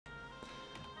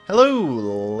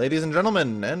Hello, ladies and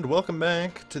gentlemen, and welcome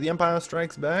back to the Empire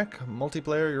Strikes Back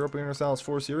multiplayer Europa Universalis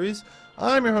 4 series.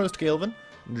 I'm your host, Calvin.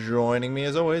 Joining me,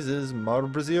 as always, is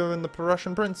Marbrazio and the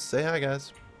Prussian Prince. Say hi,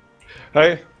 guys.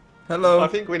 Hey. Hello. I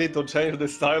think we need to change the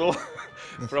style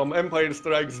from Empire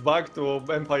Strikes Back to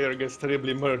Empire Gets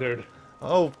Terribly Murdered.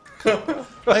 Oh,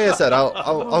 like I said,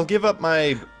 I'll give up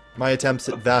my attempts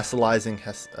at vassalizing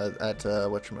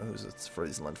it's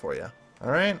Friesland for you.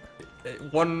 All right.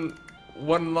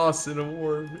 One loss in a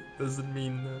war doesn't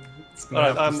mean it's gonna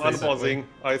Alright, have to I'm stay that way. unpausing.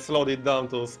 I slowed it down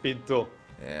to speed 2.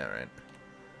 Yeah, right.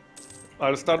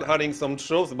 I'll start adding some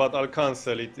troops, but I'll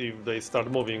cancel it if they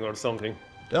start moving or something.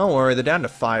 Don't worry, they're down to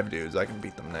 5 dudes. I can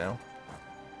beat them now.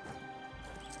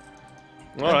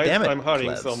 Alright, damn it, I'm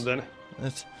hiring Klebs. some then.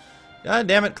 God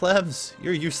damn it, Klebs.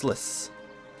 You're useless.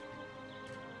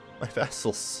 My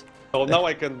vassals. So now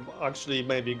I can actually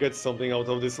maybe get something out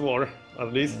of this war,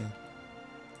 at least. Yeah.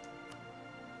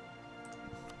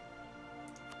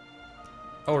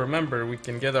 Oh, remember, we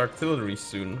can get artillery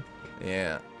soon.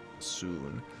 Yeah,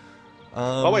 soon.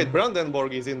 Oh wait,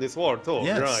 Brandenburg is in this war too,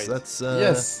 Yes, right? that's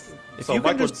Yes. If So you I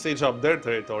can could just, siege up their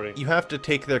territory. you have to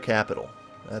take their capital.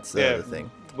 That's the other thing.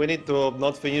 We need to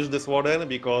not finish this war then,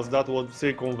 because that would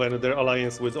circumvent their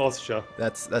alliance with Austria.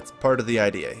 That's part of the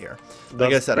idea here. That's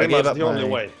Like I said, I pretty gave much up the only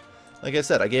way. Like I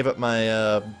said, I gave up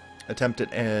my attempt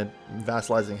at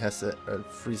vassalizing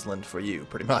Friesland for you,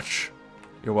 pretty much.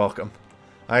 You're welcome.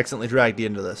 I accidentally dragged you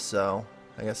into this, so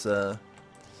I guess it's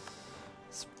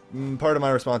part of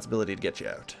my responsibility to get you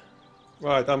out.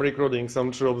 Right, I'm recruiting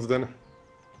some troops then.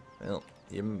 Well,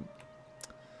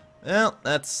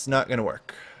 that's not gonna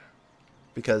work.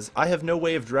 Because I have no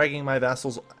way of dragging my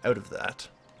vassals out of that.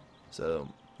 So,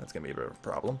 that's going to be a bit of a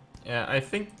problem. Yeah, I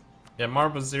think... Yeah,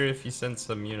 Marbazir, if you send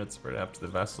some units, perhaps the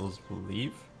vassals will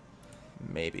leave.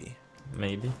 Maybe.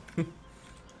 Maybe.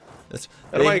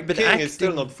 And my king is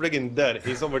still not friggin' dead.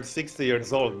 He's over 60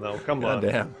 years old now. Come on.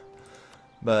 Damn.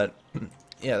 But,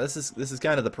 yeah, this is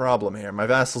kind of the problem here. My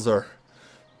vassals are...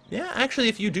 Yeah, actually,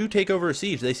 if you do take over a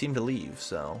siege, they seem to leave,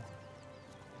 so...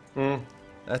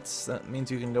 That means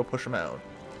you can go push them out.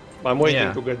 I'm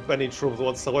waiting to get any troops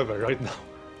whatsoever right now.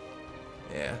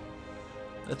 Yeah.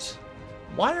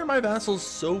 Why are my vassals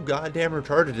so goddamn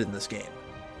retarded in this game?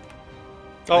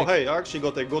 Oh hey, I actually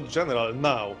got a good general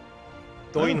now.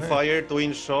 2 in hey. fire, 2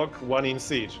 in shock, 1 in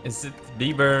siege. Is it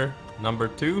Bieber number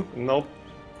 2? Nope.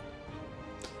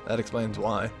 That explains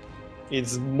why.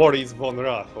 It's Maurice von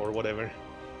Rath or whatever.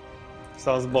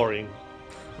 Sounds boring.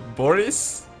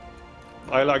 Boris?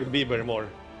 I like Bieber more.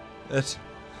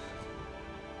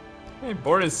 Hey,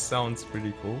 Boris sounds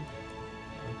pretty cool,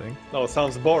 I think. No,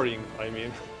 sounds boring, I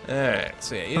mean. Alright,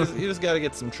 so yeah, you just gotta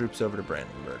get some troops over to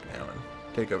Brandenburg now and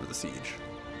take over the siege.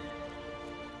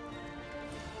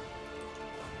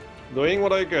 Doing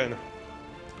what I can.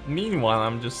 Meanwhile,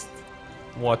 I'm just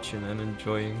watching and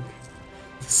enjoying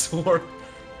this war.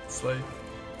 It's like...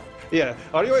 Yeah,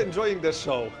 are you enjoying the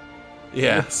show?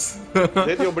 Yeah. Yes.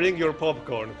 Did you bring your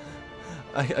popcorn?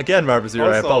 Again, Marbazir,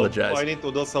 I apologize. I need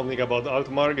to do something about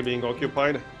Altmark being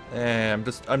occupied. I'm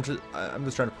just trying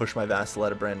to push my vassal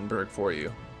out of Brandenburg for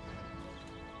you.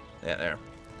 Yeah, there.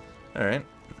 All right.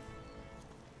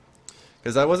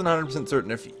 Because I wasn't 100%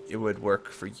 certain if it would work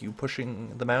for you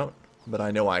pushing them out, but I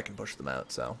know I can push them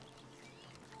out, so.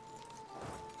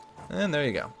 And there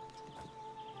you go.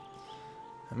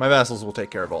 My vassals will take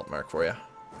care of Altmark for you.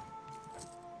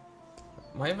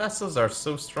 My vassals are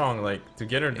so strong, like,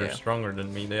 together they're stronger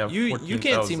than me. They have You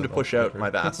can't seem to 14,000 push out altogether. my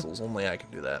vassals. Only I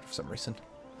can do that for some reason.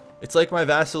 It's like my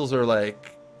vassals are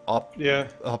like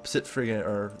opposite friggin'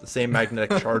 or the same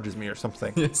magnetic charge as me or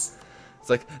something. Yes. It's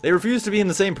like they refuse to be in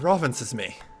the same province as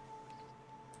me.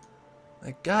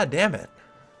 Like, god damn it.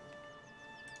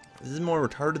 This is more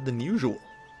retarded than usual.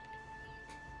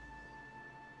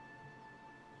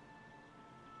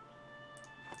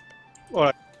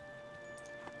 Alright.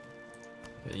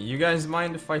 You guys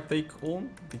mind if I take Ulm?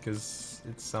 Because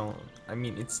it's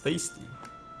tasty.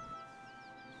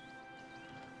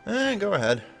 Go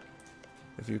ahead.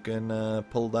 If you can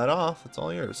pull that off, it's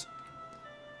all yours.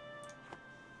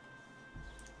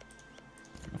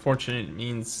 Unfortunately, it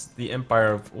means the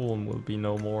Empire of Ulm will be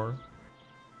no more.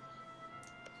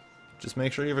 Just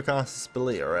make sure you have a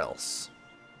Constability or else.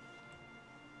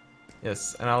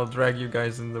 Yes, and I'll drag you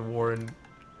guys in the war, and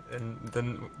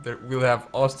then we'll have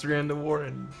Austria in the war,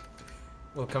 and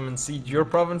we'll come and siege your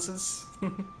provinces.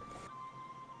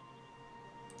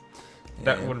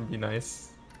 That wouldn't be nice.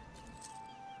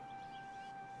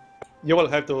 You will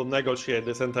have to negotiate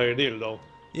this entire deal though.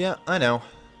 Yeah, I know.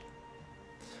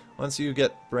 Once you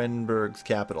get Brandenburg's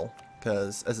capital,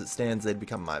 because as it stands, they'd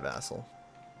become my vassal.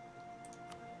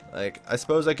 Like, I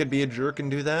suppose I could be a jerk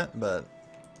and do that, but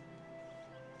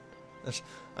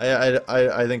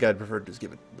I think I'd prefer to just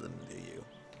give it them to you.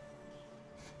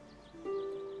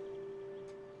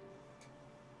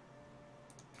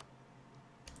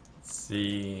 Let's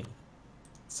see.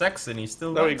 Saxony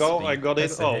still. There we go. I got it.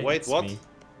 Hesse Oh wait, hates what? me.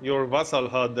 Your vassal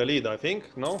had the lead, I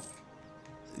think. No.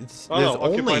 It's, Oh there's no,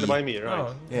 occupied only, by me, right?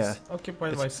 Oh, Yeah. it's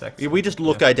occupied by Saxony. we just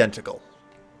look identical.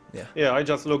 Yeah. Yeah, I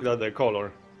just looked at the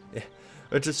color. Yeah.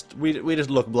 It just we just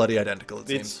look bloody identical. It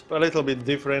It's seems. a little bit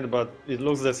different, but it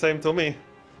looks the same to me.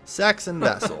 Saxon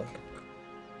vassal.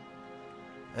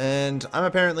 And I'm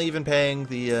apparently even paying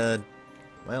the,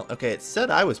 well, okay, it said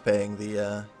I was paying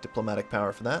the diplomatic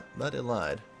power for that, but it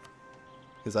lied.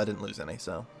 Because I didn't lose any,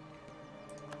 so.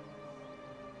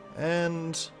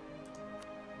 And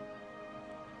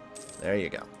there you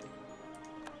go.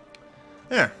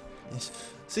 There.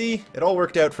 See, it all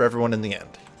worked out for everyone in the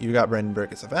end. You got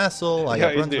Brandenburg as a vassal, I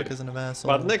got it Brunswick did. as a vassal.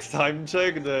 But next time,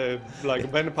 check the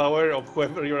manpower of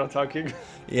whoever you're attacking.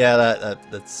 Yeah,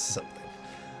 that's something.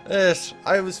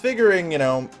 I was figuring, you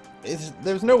know,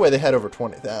 there's no way they had over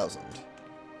 20,000.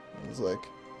 I was like,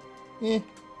 eh.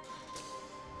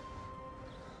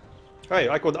 Hey,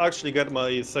 I could actually get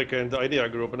my second idea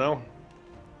group now,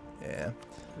 Yeah.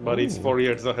 but it's 4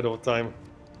 years ahead of time.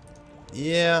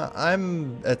 Yeah,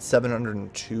 I'm at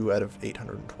 702 out of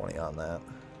 820 on that.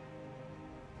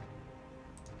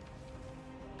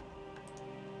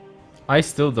 I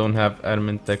still don't have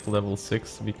admin tech level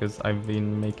 6 because I've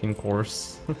been making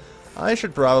course. I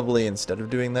should probably, instead of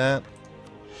doing that...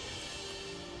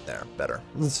 There, better.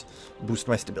 Let's boost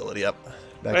my stability up.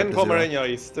 Back up And to 0. Pomerania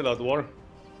is still at war.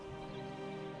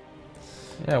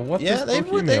 Yeah, what Yeah, does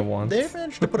Bohemia want? they've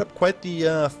managed to put up quite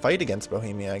the fight against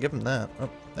Bohemia, I give them that. Oh,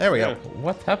 there we Yeah. go.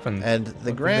 What happened? And the What did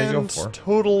they go grand for?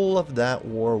 total of that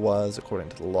war was, according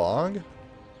to the log...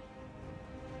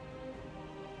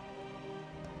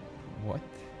 What?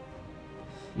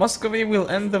 Muscovy will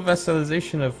end the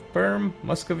vassalization of Perm.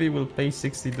 Muscovy will pay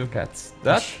 60 ducats.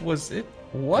 That was it?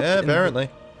 What? Yeah, in the- apparently.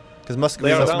 Because Muscovy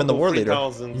They are must have down been the to war leader.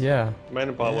 3,000 Yeah.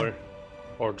 manpower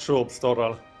or troops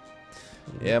total.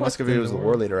 Yeah, What Muscovy in was the the war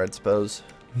world? leader, I'd suppose.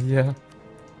 Yeah.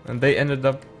 And they ended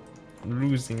up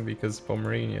losing because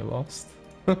Pomerania lost.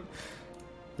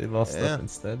 They lost Yeah. up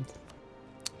instead.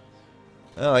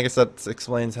 Well, I guess that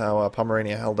explains how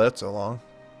Pomerania held out so long.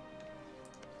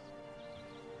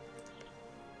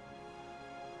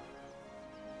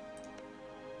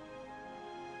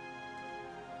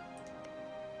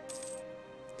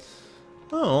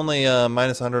 Oh, only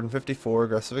minus 154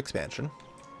 aggressive expansion.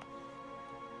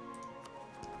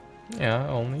 Yeah,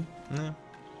 only. Yeah.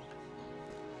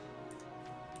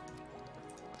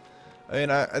 I mean,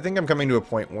 I think I'm coming to a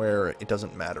point where it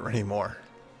doesn't matter anymore.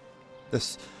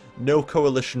 There's no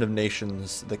coalition of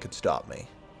nations that could stop me,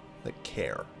 that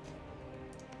care.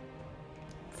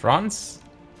 France?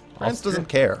 France Austria? doesn't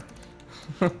care.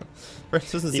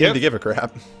 France doesn't seem Yep. to give a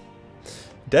crap.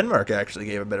 Denmark actually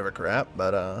gave a bit of a crap,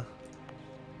 but,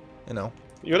 you know.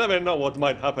 You never know what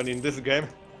might happen in this game.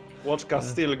 Watch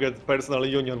Castile get personal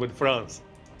union with France.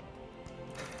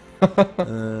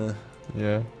 Uh,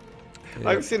 Yeah. yeah.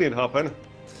 I've seen it happen.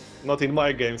 Not in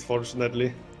my games,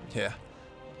 fortunately. Yeah,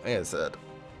 like I said,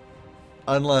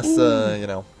 unless you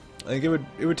know, like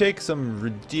it would take some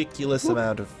ridiculous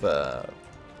amount of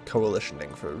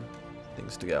coalitioning for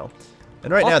things to go.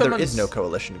 And right now there is Ottomans. no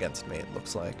coalition against me. It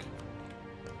looks like.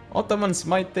 Ottomans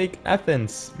might take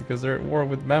Athens because they're at war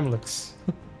with Mamluks.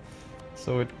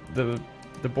 So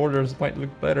the borders might look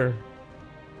better.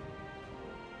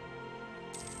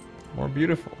 More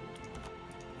beautiful.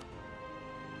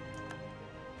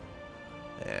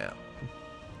 Yeah.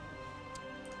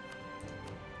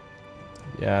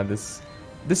 Yeah, this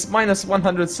minus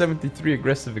 173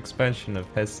 aggressive expansion of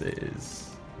Hesse is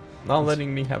not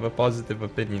letting me have a positive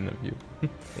opinion of you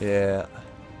Yeah.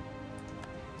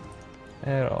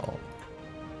 at all.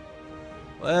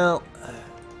 Well,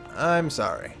 I'm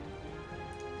sorry,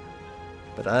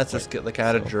 but that's just the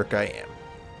kind of jerk I am.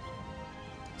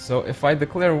 So if I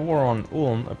declare war on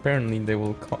Ulm, apparently they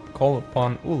will call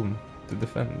upon Ulm to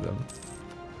defend them.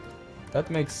 That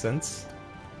makes sense.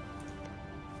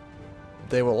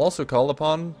 They will also call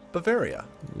upon Bavaria.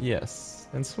 Yes,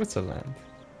 and Switzerland.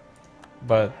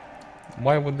 But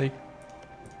why would they?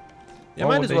 You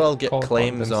Why might would as they well get call upon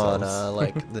claims on themselves?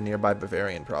 like the nearby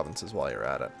Bavarian provinces while you're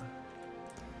at it.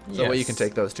 So you can Yes.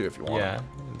 take those too if you want. Yeah,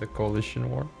 the coalition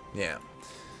war. Yeah.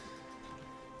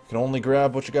 You can only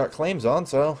grab what you got claims on,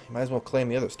 so you might as well claim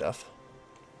the other stuff.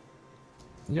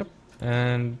 Yep.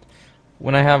 And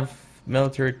when I have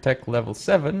military tech level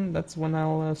 7, that's when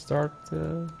I'll start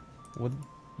with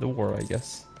the war, I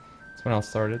guess. That's when I'll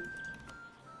start it.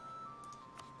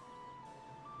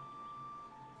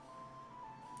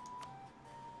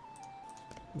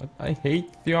 But I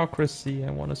hate theocracy. I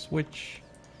want to switch.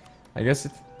 I guess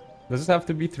it... Does it have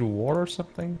to be through war or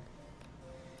something?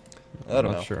 I don't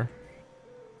I'm know. not sure.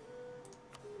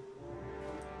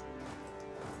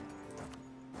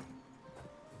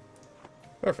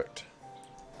 Perfect.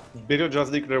 Did you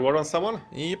just declare war on someone?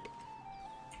 Yep.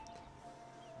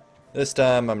 This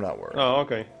time I'm not worried. Oh,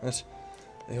 okay. This,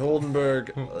 the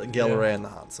Oldenburg, Gelre, and the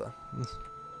Hansa.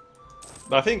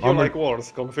 I think you like wars,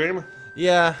 confirm?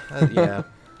 Yeah, yeah.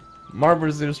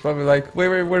 Marbers is probably like, wait,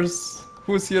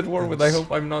 who's he at war with? I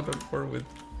hope I'm not at war with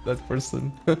that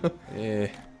person. Yeah.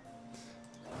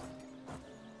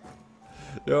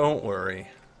 Don't worry.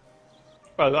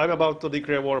 Well, I'm about to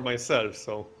declare war myself,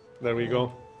 so there we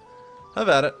go. Have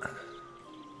at it.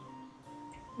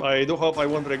 I do hope I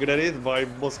won't regret it by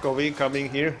Muscovy coming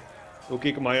here to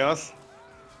kick my ass.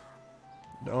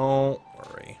 Don't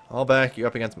worry. I'll back you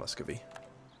up against Muscovy.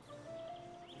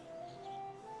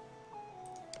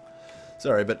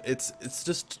 Sorry, but it's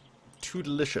just too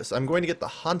delicious. I'm going to get the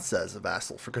Hansa as a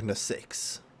vassal, for goodness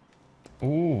sakes.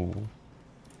 Ooh.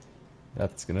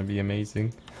 That's gonna be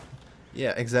amazing.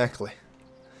 Yeah, exactly.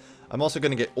 I'm also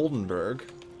going to get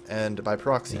Oldenburg, and by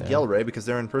proxy Yeah. Gelre, because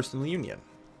they're in personal union.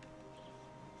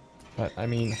 But, I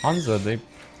mean, Hansa, they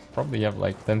probably have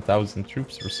like 10,000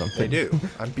 troops or something. They do.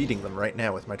 I'm beating them right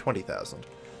now with my 20,000.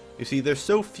 You see, there's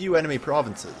so few enemy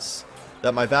provinces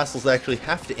that my vassals actually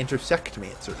have to intersect me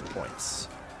at certain points,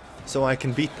 so I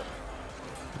can beat them.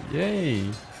 Yay!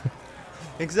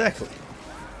 Exactly.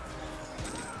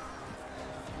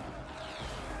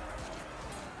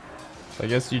 I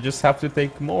guess you just have to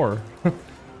take more. And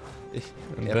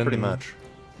Yeah, then pretty much.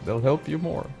 They'll help you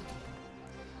more.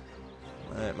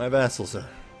 My vassals are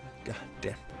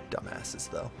goddamn dumbasses,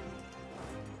 though.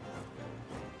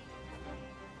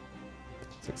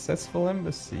 Successful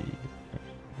embassy.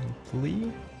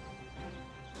 Plea?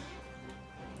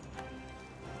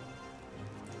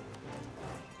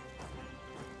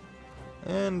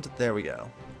 And there we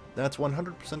go. That's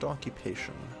 100%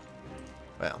 occupation.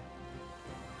 Well,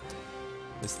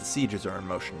 at least the sieges are in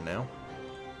motion now.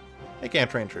 They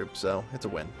can't train troops, so it's a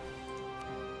win.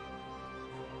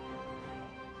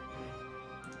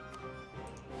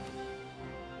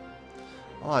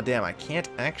 Aw, damn, I can't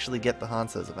actually get the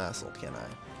Hansa as a vassal, can I?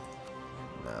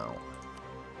 No.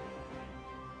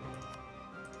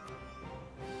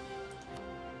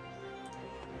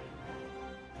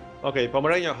 Okay,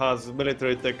 Pomerania has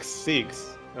military tech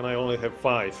 6, and I only have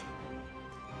 5.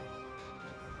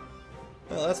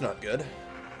 Well, that's not good.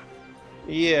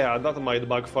 Yeah, that might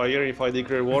backfire if I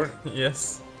declare war.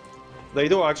 Yes. They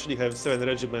do actually have 7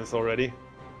 regiments already.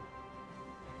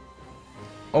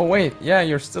 Oh wait, yeah,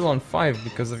 you're still on 5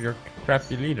 because of your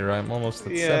crappy leader. I'm almost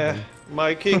at Yeah, 7.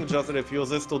 my king just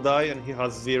refuses to die and he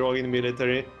has 0 in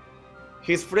military.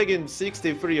 He's friggin'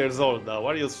 63 years old now,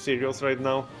 are you serious right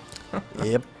now?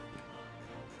 Yep.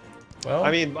 Well,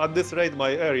 I mean, at this rate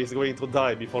my heir is going to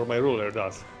die before my ruler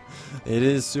does. It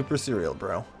is super serial,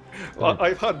 bro. Well,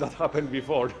 I've had that happen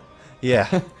before.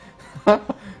 Yeah.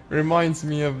 reminds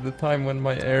me of the time when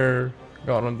my heir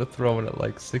got on the throne at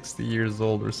like 60 years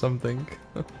old or something.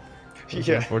 It's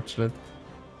Yeah. unfortunate.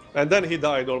 And then he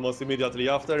died almost immediately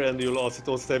after and you lost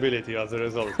to stability as a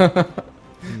result.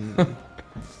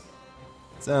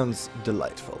 Sounds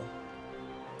delightful.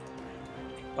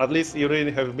 At least you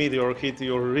really have meteor hit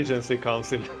your regency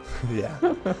council. Yeah.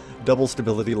 Double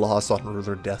stability loss on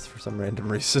ruler death for some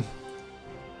random reason.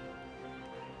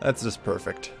 That's just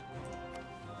perfect.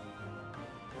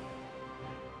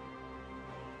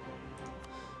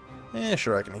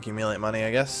 Sure, I can accumulate money,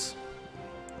 I guess.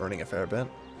 Earning a fair bit.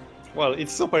 Well,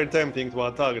 it's super tempting to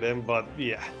attack them, but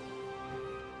yeah.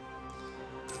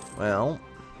 Well,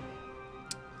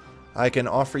 I can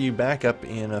offer you backup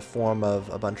in a form of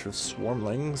a bunch of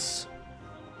swarmlings.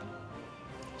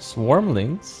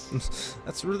 Swarmlings?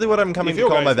 That's really what I'm coming If to you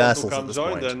call guys my want to vassals come at this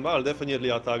join, point. then I'll definitely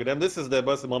attack them. This is the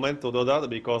best moment to do that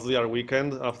because we are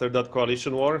weakened after that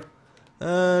coalition war.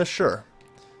 Sure.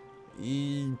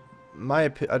 I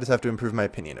just have to improve my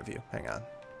opinion of you. Hang on.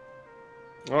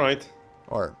 Alright.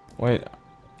 Or, Wait,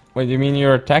 you mean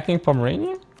you're attacking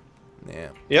Pomerania? yeah.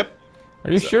 Yep.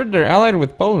 Are you sure they're allied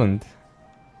with Poland?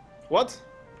 What?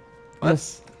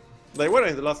 Yes. They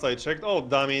weren't the last I checked. Oh,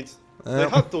 damn it. They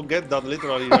had to get that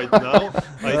literally right now.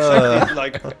 I checked it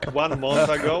like 1 month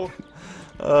ago.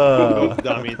 Oh,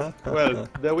 damn it. Well,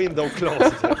 the window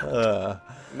closed.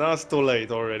 Now it's too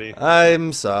late already.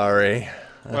 I'm sorry.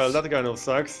 Well, that kind of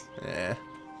sucks. Yeah.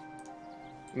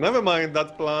 Never mind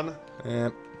that plan. Yeah.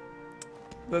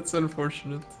 That's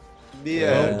unfortunate.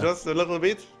 Yeah, just a little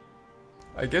bit.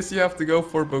 I guess you have to go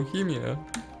for Bohemia,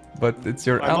 but it's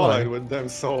your I'm ally. allied with them,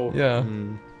 so... Yeah.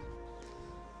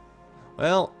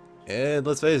 Well,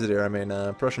 let's face it here. I mean,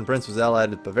 Prussian Prince was allied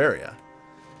with Bavaria.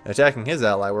 Attacking his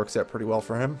ally works out pretty well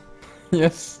for him.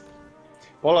 Yes.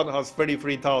 Poland has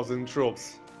 33,000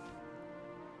 troops.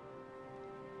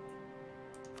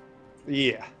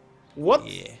 Yeah. What?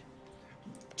 Yeah.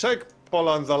 Check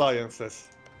Poland's alliances.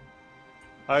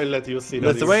 I'll let you see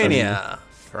that. Lithuania,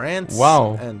 France,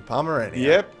 Wow. and Pomerania.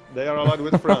 Yep, they are allied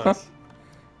with France.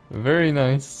 Very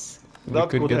nice. We That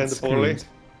could get end poorly.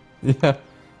 screwed. Yeah.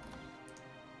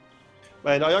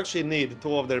 And I actually need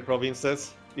 2 of their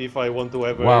provinces if I want to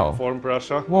ever Wow. form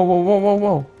Prussia. Whoa, whoa, whoa, whoa,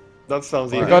 whoa. That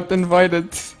sounds You easy. got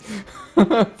invited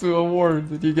to a war.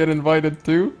 Did you get invited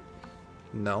too?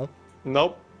 No.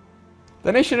 Nope.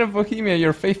 The nation of Bohemia,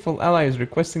 your faithful ally, is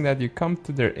requesting that you come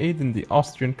to their aid in the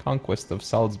Austrian conquest of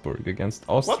Salzburg against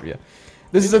Austria.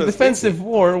 This is a Interesting. defensive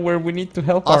war where we need to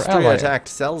help our Austria ally. attacked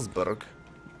Salzburg.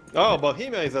 Oh,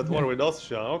 Bohemia is at war with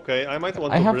Austria. Okay, I might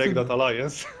want I to have break to- that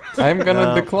alliance. I'm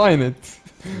gonna No. decline it.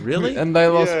 Really? And I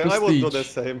lost Yeah, I would prestige. do the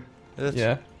same. That's-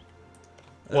 Yeah.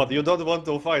 What, you don't want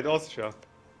to fight Austria?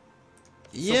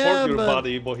 Yeah, Support your but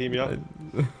body, Bohemia.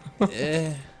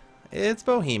 it's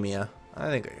Bohemia. I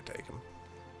think I could take him.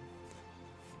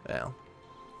 Well,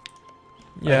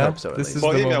 Yeah, hope so, at this least. is the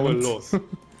Bohemia will moment. lose.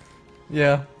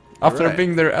 Yeah. After right.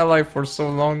 being their ally for so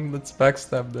long, let's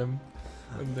backstab them.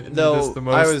 When they need us though the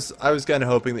most. I was kind of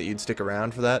hoping that you'd stick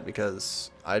around for that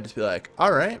because I'd just be like,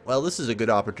 all right, well, this is a good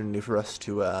opportunity for us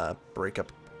to break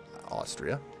up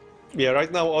Austria. Yeah,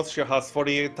 right now Austria has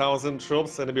 48,000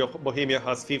 troops and Bohemia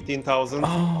has 15,000.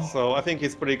 Oh. So I think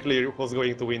it's pretty clear who's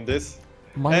going to win this.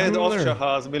 My And ruler. Austria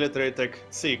has military tech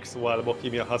 6, while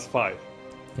Bohemia has 5.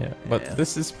 Yeah, but Yeah.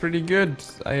 this is pretty good.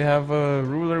 I have a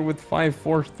ruler with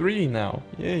 543 now.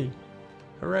 Yay.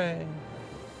 Hooray!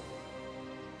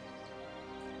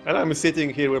 And I'm sitting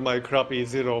here with my crappy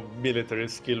 0 military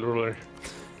skill ruler.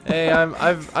 Hey,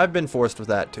 I've been forced with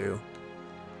that too,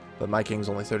 but my king's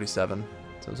only 37,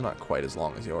 so it's not quite as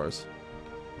long as yours.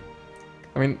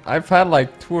 I mean, I've had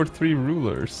like 2 or 3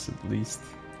 rulers at least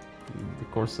in the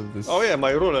course of this. Oh yeah,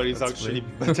 my ruler is Let's actually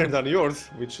play. better than yours,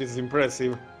 which is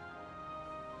impressive.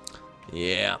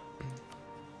 Yeah.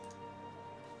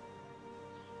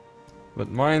 But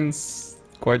mine's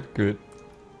quite good.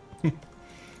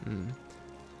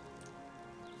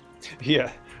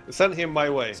 Yeah, send him my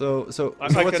way. So I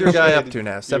what's can your guy trade up to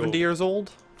now? 70 you. years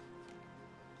old?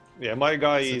 Yeah, my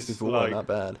guy is 64, like not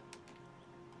bad.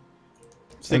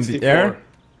 In 64, the air?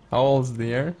 How old is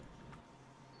the air?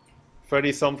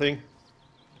 30 something,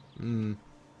 Mm.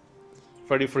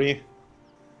 33.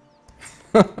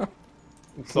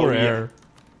 Poor yeah. air.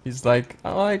 He's like,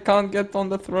 oh, I can't get on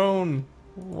the throne.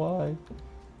 Why?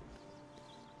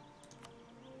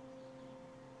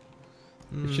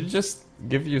 It should just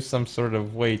give you some sort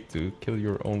of way to kill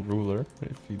your own ruler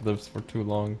if he lives for too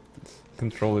long.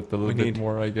 Control it a little bit need-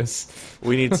 more, I guess.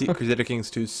 We need Crusader Kings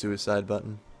 2's suicide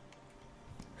button.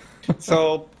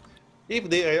 So, if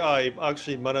the AI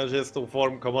actually manages to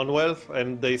form Commonwealth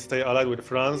and they stay allied with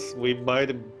France, we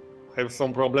might have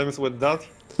some problems with that.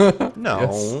 No.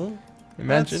 Yes. Imagine.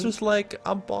 That's just like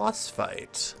a boss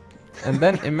fight. And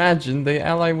then imagine they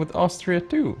ally with Austria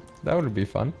too. That would be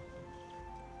fun.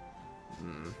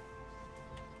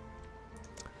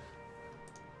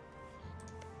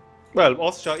 Well,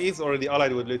 Austria is already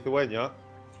allied with Lithuania.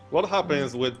 What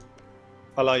happens with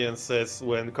alliances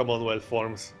when Commonwealth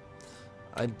forms?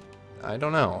 I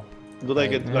don't know. Do they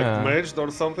get like Yeah. merged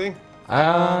or something?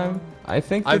 I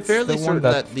think I'm it's fairly the one certain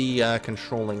that the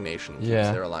controlling nation keeps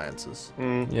Yeah. their alliances.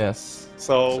 Yes.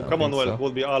 So think Commonwealth so.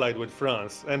 would be allied with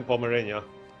France and Pomerania.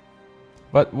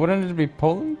 But wouldn't it be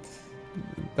Poland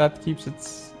that keeps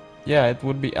its? Yeah, it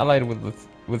would be allied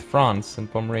with France and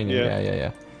Pomerania. Yeah.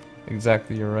 Yeah.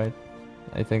 Exactly, you're right.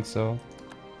 I think so,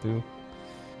 too.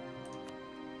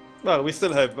 Well, we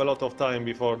still have a lot of time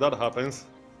before that happens.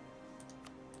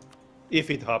 If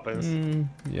it happens.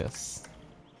 Yes.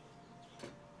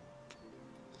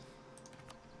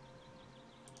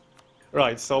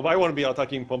 Right, so I won't be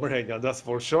attacking Pomerania, that's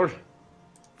for sure.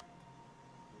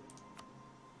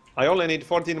 I only need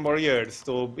 14 more years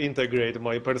to integrate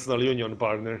my personal union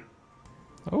partner.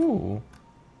 Oh,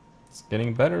 it's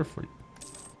getting better for you.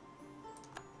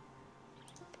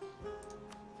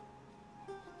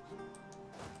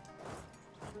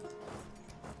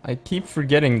 I keep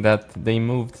forgetting that they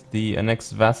moved the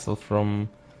annexed vassal from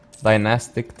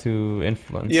dynastic to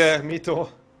influence. Yeah, me too.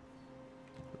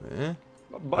 Eh?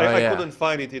 But Oh, I yeah. couldn't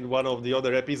find it in one of the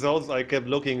other episodes. I kept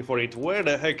looking for it. Where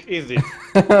the heck is it?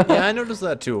 Yeah, I noticed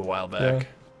that too a while back.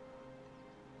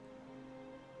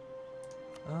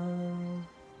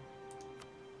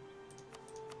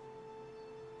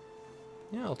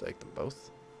 Yeah, I'll take them both.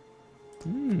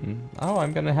 Oh,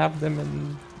 I'm gonna have them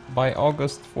in by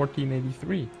August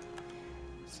 1483.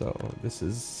 So this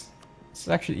is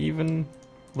actually even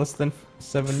less than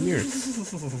 7 years.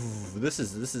 This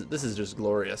is just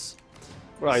glorious.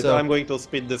 Right, So- I'm going to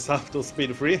speed this up to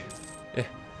speed 3. Yeah.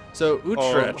 So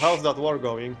Utrecht. How's that war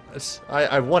going?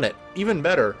 I won it. Even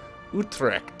better,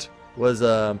 Utrecht was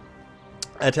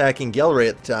attacking Gelre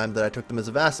at the time that I took them as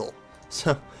a vassal.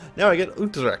 So now I get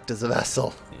Utrecht as a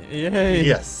vassal. Yay!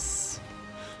 Yes.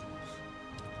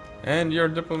 And your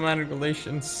diplomatic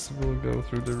relations will go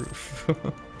through the roof.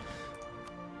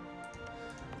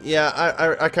 Yeah,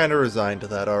 I kind of resigned to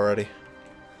that already.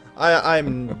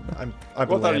 I'm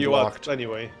What are you landlocked. at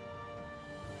anyway?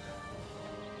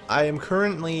 I am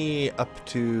currently up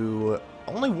to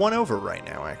only 1 over right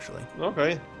now, actually.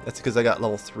 Okay. That's because I got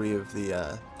level 3 of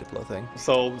the Diplo thing.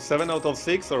 So 7 out of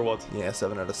 6 or what? Yeah,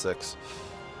 7 out of 6.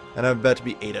 And I'm about to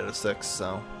be 8 out of 6,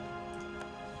 so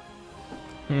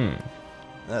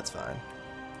that's fine.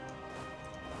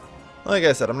 Like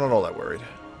I said, I'm not all that worried.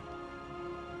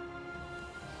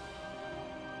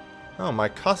 Oh, my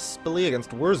Casus Belli against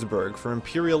Würzburg for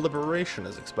Imperial Liberation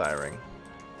is expiring.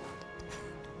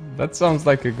 That sounds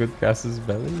like a good Casus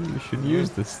Belli. You should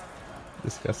use this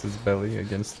Casus Belli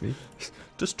against me.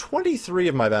 Just 23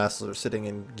 of my vassals are sitting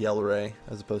in Gelre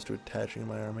as opposed to attaching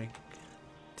my army.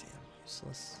 Damn,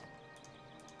 useless.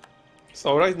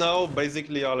 So right now,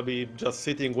 basically, I'll be just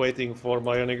sitting waiting for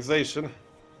my annexation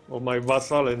of my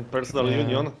vassal and personal Yeah.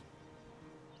 union.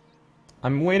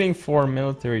 I'm waiting for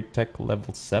military tech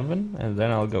level 7, and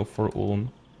then I'll go for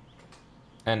Ulm.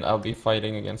 And I'll be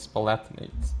fighting against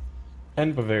Palatinates.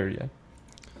 And Bavaria.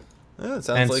 Yeah, it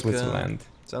sounds And like Switzerland.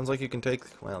 sounds like you can take.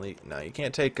 Well, no, you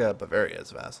can't take Bavaria as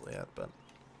vassal yet, but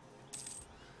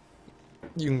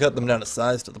you can cut them down to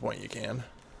size to the point you can.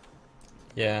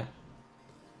 Yeah.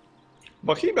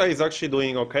 Bohemia is actually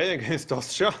doing okay against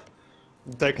Austria.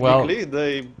 Technically,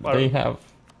 they have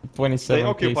 27 they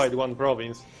occupied case. one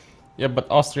province. Yeah, but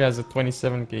Austria has a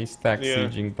 27k stack Yeah.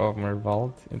 sieging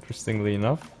Baumerwald, interestingly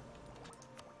enough.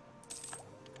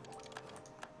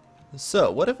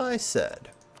 So, what if I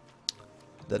said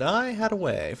that I had a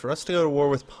way for us to go to war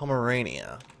with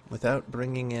Pomerania without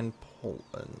bringing in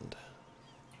Poland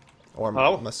or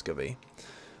How? Muscovy?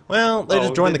 Well, they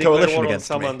just Oh, joined the declare coalition war on against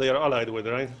someone me. they are allied with,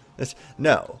 right?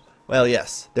 No. Well,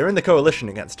 yes, they're in the coalition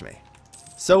against me.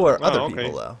 So are other okay.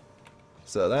 people, though.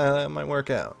 So that might work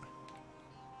out.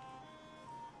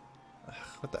 Ugh,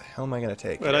 what the hell am I gonna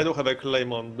take? Well, here? I do have a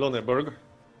claim on Blöneberg.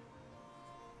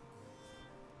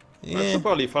 I Yeah. should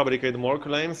probably fabricate more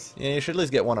claims. Yeah, you should at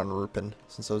least get one on Rupen,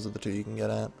 since those are the 2 you can get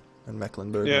at. And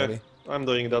Mecklenburg, Yeah, maybe. I'm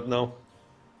doing that now.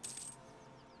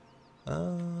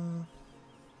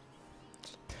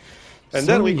 And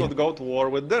then we could go to war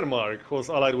with Denmark, who's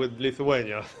allied with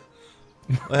Lithuania,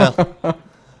 Well,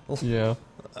 Yeah.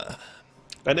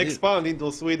 and expand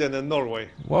into Sweden and Norway.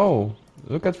 Whoa.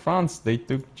 Look at France. They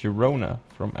took Girona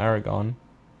from Aragon.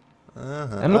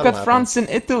 And look that'll at happen. France and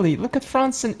Italy. Look at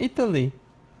France and Italy.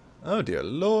 Oh dear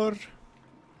lord.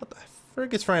 What the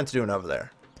frig is France doing over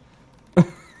there?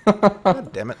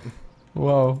 God damn it.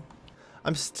 Whoa.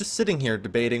 I'm just sitting here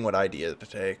debating what idea to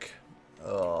take.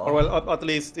 Or Oh, well, at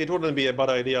least it wouldn't be a bad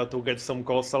idea to get some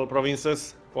coastal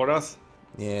provinces for us.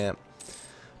 yeah.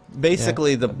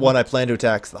 Basically, the one I plan to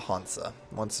attack is the Hansa,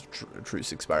 once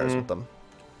truce expires with them.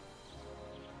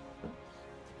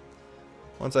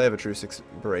 Once I have a truce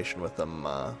expiration with them,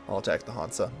 I'll attack the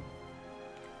Hansa.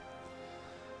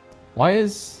 Why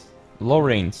is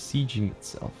Lorraine sieging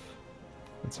itself?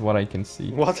 That's what I can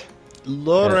see. What?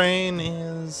 Lorraine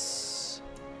is...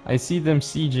 I see them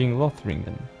sieging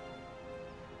Lothringen.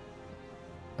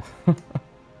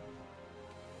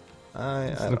 I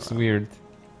This don't looks know. weird.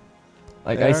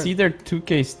 Like, They I aren't- see their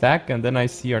 2k stack, and then I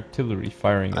see artillery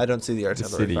firing. I don't see the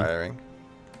artillery city. firing.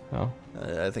 Oh,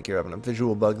 I think you're having a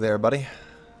visual bug there, buddy.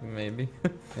 maybe.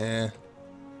 Yeah.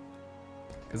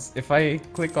 Because if I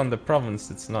click on the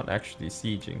province, it's not actually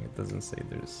sieging. It doesn't say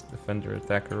there's defender,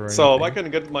 attacker, or So anything. I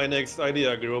can get my next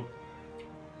idea group.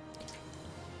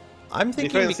 I'm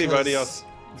thinking Defensive because... ideas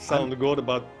sound good,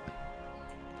 but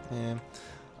Yeah.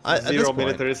 At this zero point,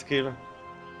 military skill.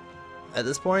 At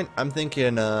this point, I'm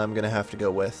thinking I'm gonna have to go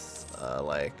with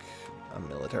like a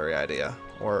military idea,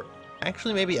 or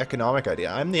actually maybe economic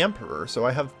idea. I'm the emperor, so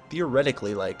I have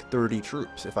theoretically like 30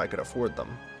 troops if I could afford them.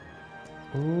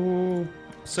 Ooh,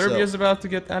 Serbia's about to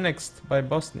get annexed by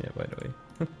Bosnia, by the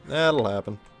way. That'll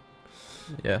happen.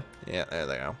 Yeah. Yeah, there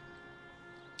they go.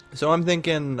 So I'm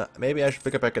thinking maybe I should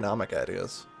pick up economic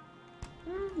ideas.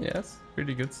 Yes,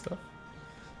 pretty good stuff.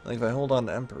 Like if I hold on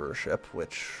to emperorship,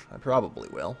 which I probably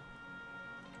will.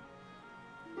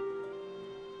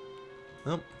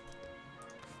 Oh.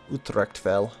 Utrecht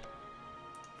fell.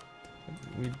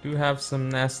 We do have some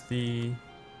nasty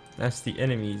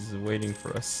enemies waiting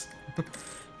for us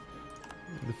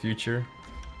in the future.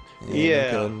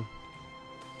 Yeah. no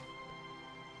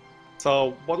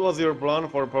So, what was your plan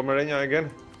for Pomerania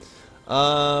again?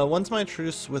 Once my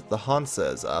truce with the Hansa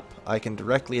is up, I can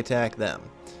directly attack them,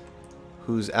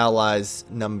 whose allies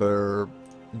number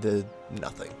the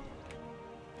nothing.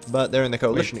 But they're in the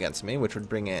coalition against me, which would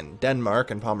bring in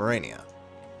Denmark and Pomerania.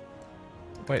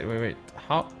 Wait.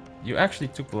 How? You actually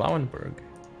took Lauenburg?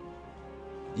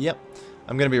 Yep.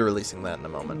 I'm going to be releasing that in a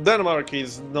moment. Denmark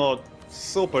is not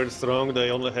super strong,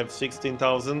 they only have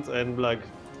 16,000 and like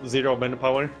 0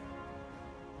 manpower.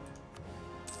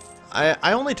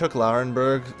 I only took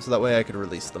Lauenburg so that way I could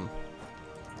release them.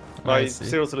 I see.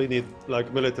 seriously need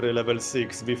like military level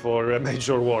 6 before a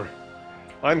major war.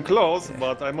 I'm close,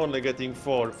 but I'm only getting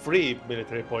 4 free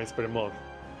military points per month.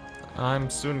 I'm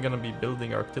soon gonna be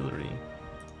building artillery.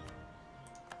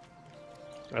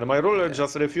 And my ruler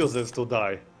just refuses to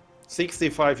die.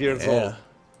 65 years old.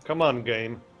 Come on,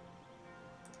 game.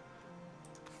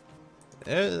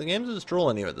 The game's just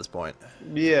trolling you at this point.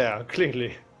 Yeah,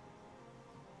 clearly.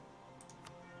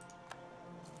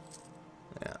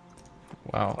 Yeah.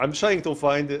 Wow. I'm trying to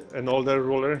find an older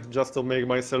ruler just to make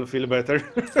myself feel better.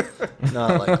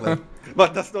 Not likely.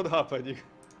 But that's not happening.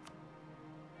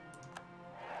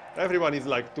 Everyone is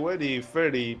like 20,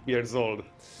 30 years old.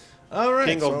 Alright,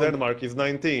 King of so Denmark is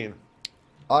 19.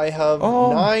 I have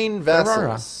Oh, 9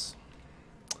 vassals.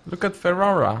 Look at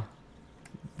Ferrara,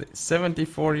 the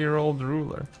 74-year-old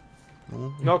ruler.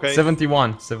 Okay,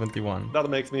 71. that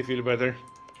makes me feel better.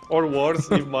 Or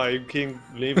worse, if my king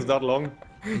lives that long.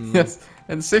 Yes,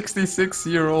 and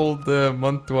 66-year-old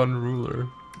Mantuan ruler.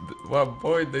 Wow,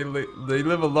 boy, they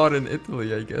live a lot in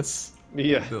Italy, I guess.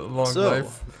 Yeah. The long So,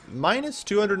 life. minus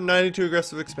 292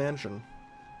 aggressive expansion.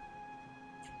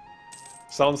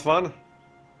 Sounds fun.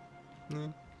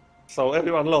 So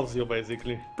everyone loves you,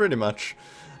 basically. Pretty much.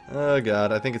 Oh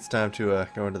god, I think it's time to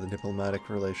go into the diplomatic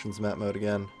relations map mode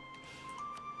again.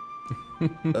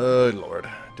 Oh lord.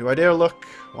 Do I dare look?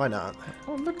 Why not?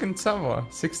 Oh, look in Savoy,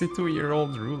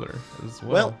 62-year-old ruler as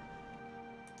well.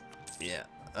 Yeah.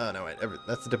 Oh no, wait.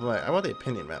 That's the diplomatic. I want the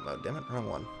opinion map mode. Damn it, wrong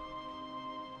one.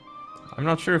 I'm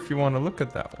not sure if you want to look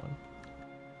at that one.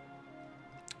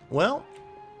 Well,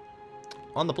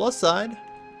 on the plus side,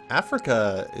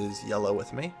 Africa is yellow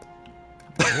with me.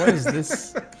 What is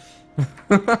this?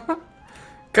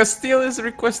 Castile is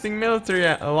requesting military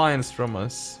alliance from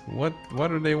us. What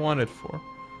do they want it for?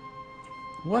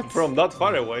 What? From that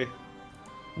far away.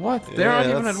 What? They're not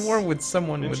Yeah, even at that's war with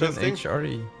someone within interesting.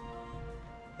 HRE.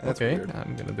 That's Okay, weird.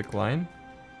 I'm gonna decline.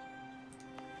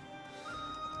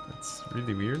 That's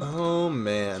really weird. Oh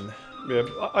man. Yeah,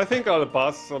 I think I'll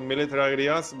pass on military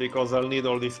ideas because I'll need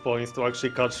all these points to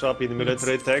actually catch up in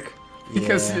military tech.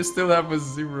 Because Yeah. you still have a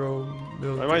 0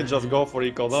 military. I might just go for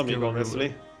economic, Still a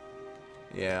honestly.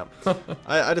 Yeah.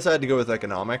 I decided to go with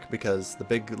economic because the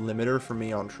big limiter for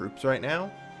me on troops right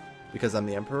now, because I'm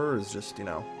the emperor, is just, you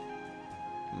know,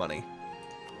 money.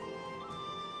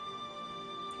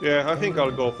 Yeah, I think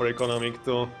I'll go for economic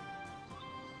too.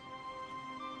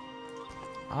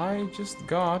 I just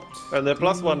got... And the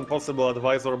 +1 possible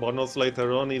advisor bonus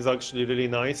later on is actually really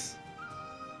nice.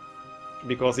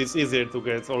 Because it's easier to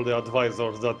get all the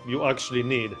advisors that you actually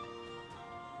need.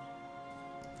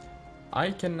 I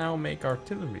can now make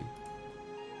artillery.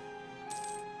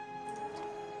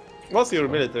 What's your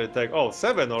military tech? Oh,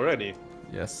 7 already.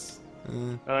 Yes.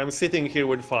 And I'm sitting here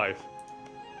with 5.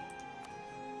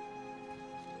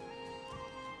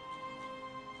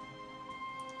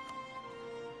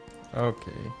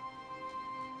 Okay.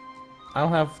 I'll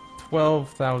have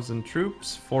 12,000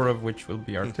 troops, 4 of which will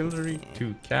be artillery,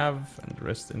 2 cav, and the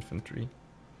rest infantry.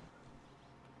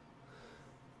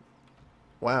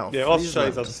 Wow. Yeah, Austria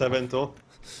is Friesland. at 7 too.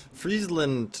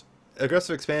 Friesland,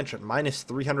 aggressive expansion, minus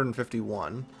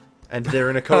 351. And they're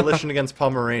in a coalition against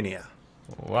Pomerania.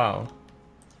 Wow.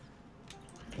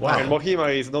 And Bohemia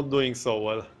is not doing so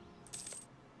well.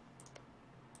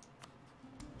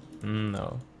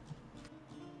 No.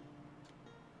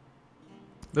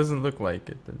 Doesn't look like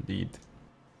it, indeed.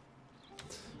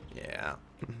 Yeah.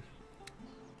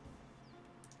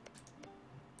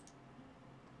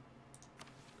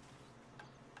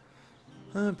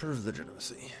 Prove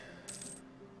legitimacy.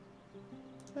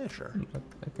 Yeah, sure. But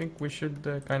I think we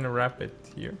should kind of wrap it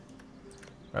here.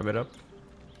 Wrap it up.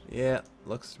 Yeah,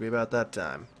 looks to be about that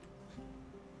time.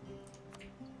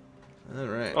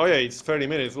 Alright. Oh yeah, it's 30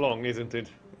 minutes long, isn't it?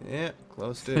 Yeah,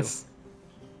 close to.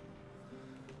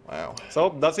 Wow. So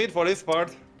that's it for this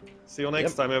part. See you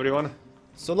next Yep. time, everyone.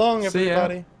 So long, See ya.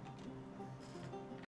 everybody.